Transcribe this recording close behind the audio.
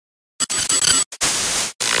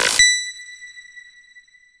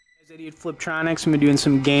Idiot Fliptronics. I'm doing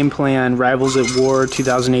some gameplay on Rivals at War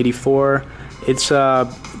 2084. It's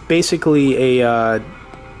basically a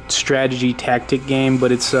strategy tactic game,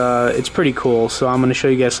 but it's pretty cool. So I'm going to show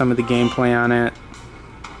you guys some of the gameplay on it.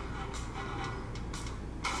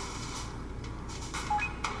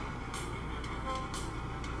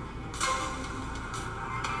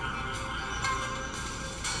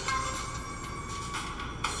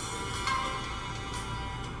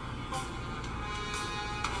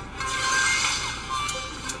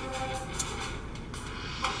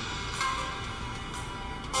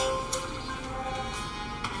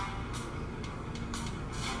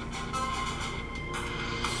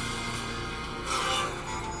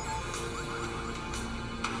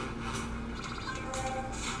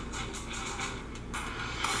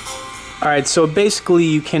 Alright, so basically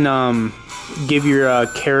you can give your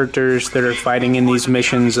characters that are fighting in these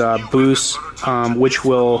missions boosts, which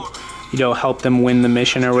will, help them win the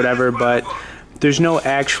mission or whatever, but there's no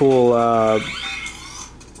actual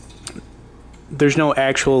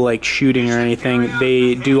like shooting or anything.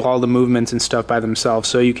 They do all the movements and stuff by themselves,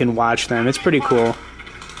 so you can watch them. It's pretty cool.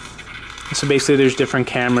 So basically there's different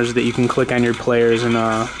cameras that you can click on your players and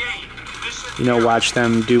watch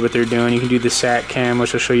them do what they're doing. You can do the sat cam,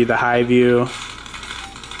 which will show you the high view,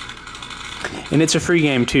 and it's a free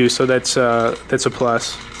game too, so that's a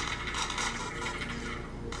plus.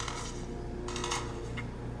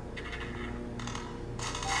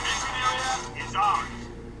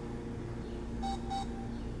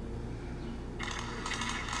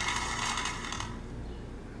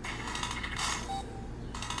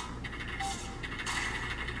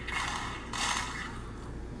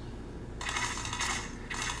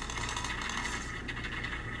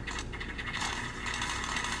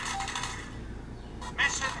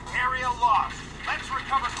 Area lost. Let's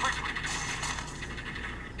recover quickly.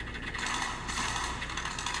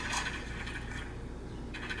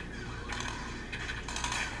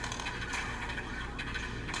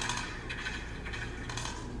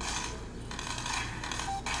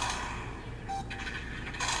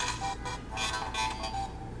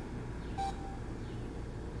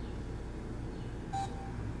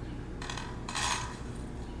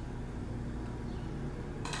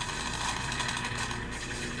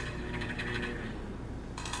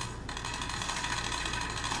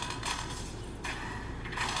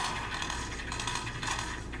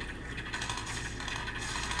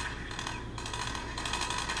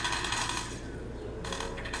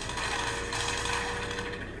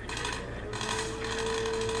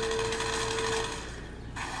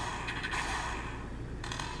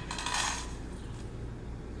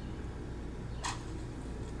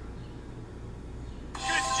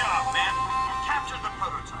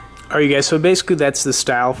 Alright guys, so basically that's the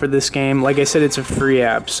style for this game. Like I said, it's a free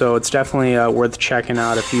app, so it's definitely worth checking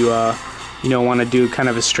out if you want to do kind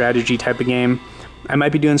of a strategy type of game. I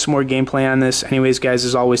might be doing some more gameplay on this. Anyways guys,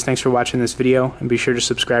 as always, thanks for watching this video, and be sure to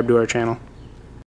subscribe to our channel.